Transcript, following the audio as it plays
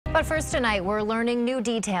But first tonight, we're learning new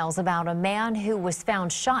details about a man who was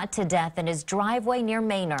found shot to death in his driveway near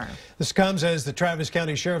Manor. This comes as the Travis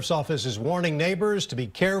County Sheriff's Office is warning neighbors to be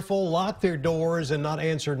careful, lock their doors, and not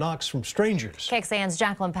answer knocks from strangers. KXAN's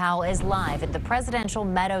Jacqueline Powell is live at the Presidential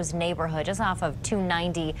Meadows neighborhood just off of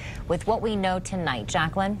 290 with what we know tonight.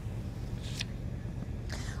 Jacqueline?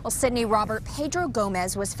 Well, Sydney, Robert, Pedro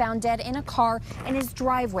Gomez was found dead in a car in his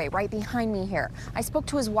driveway right behind me here. I spoke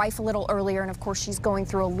to his wife a little earlier, and of course she's going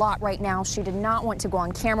through a lot right now. She did not want to go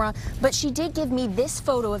on camera, but she did give me this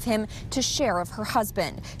photo of him to share of her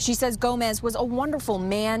husband. She says Gomez was a wonderful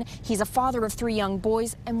man. He's a father of 3 young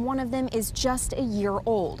boys, and one of them is just a year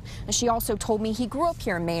old. And she also told me he grew up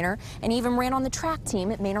here in Manor and even ran on the track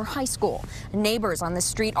team at Manor High School. Neighbors on the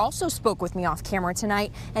street also spoke with me off camera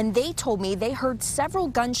tonight, and they told me they heard several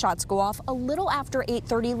gunshots go off a little after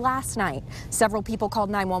 8:30 last night. Several people called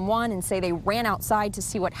 911 and say they ran outside to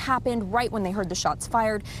see what happened right when they heard the shots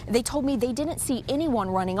fired. They told me they didn't see anyone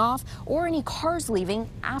running off or any cars leaving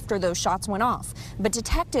after those shots went off. But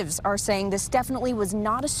detectives are saying this definitely was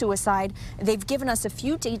not a suicide. They've given us a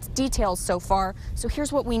few details so far. So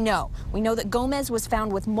here's what we know. We know that Gomez was found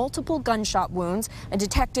with multiple gunshot wounds, and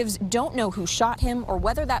detectives don't know who shot him or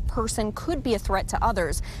whether that person could be a threat to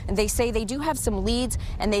others. And they say they do have some leads,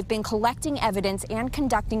 and they've been collecting evidence and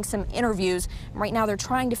conducting some interviews. Right now they're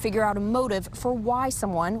trying to figure out a motive for why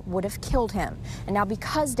someone would have killed him. And now,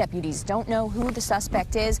 because deputies don't know who the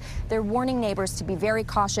suspect is, they're warning neighbors to be very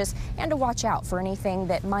cautious and to watch out for anything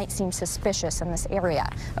that might seem suspicious in this area.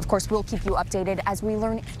 Of course, we'll keep you updated as we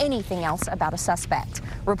learn anything else about a suspect.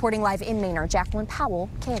 Reporting live in Manor, Jacqueline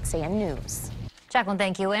Powell, KXAN News. Jacqueline,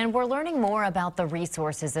 thank you. And we're learning more about the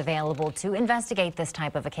resources available to investigate this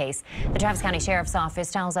type of a case. The Travis County Sheriff's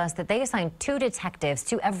Office tells us that they assign 2 detectives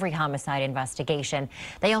to every homicide investigation.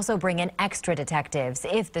 They also bring in extra detectives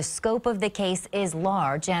if the scope of the case is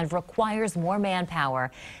large and requires more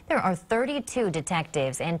manpower. There are 32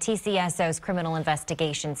 detectives in TCSO's Criminal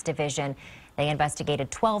Investigations Division. They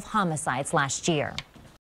investigated 12 homicides last year.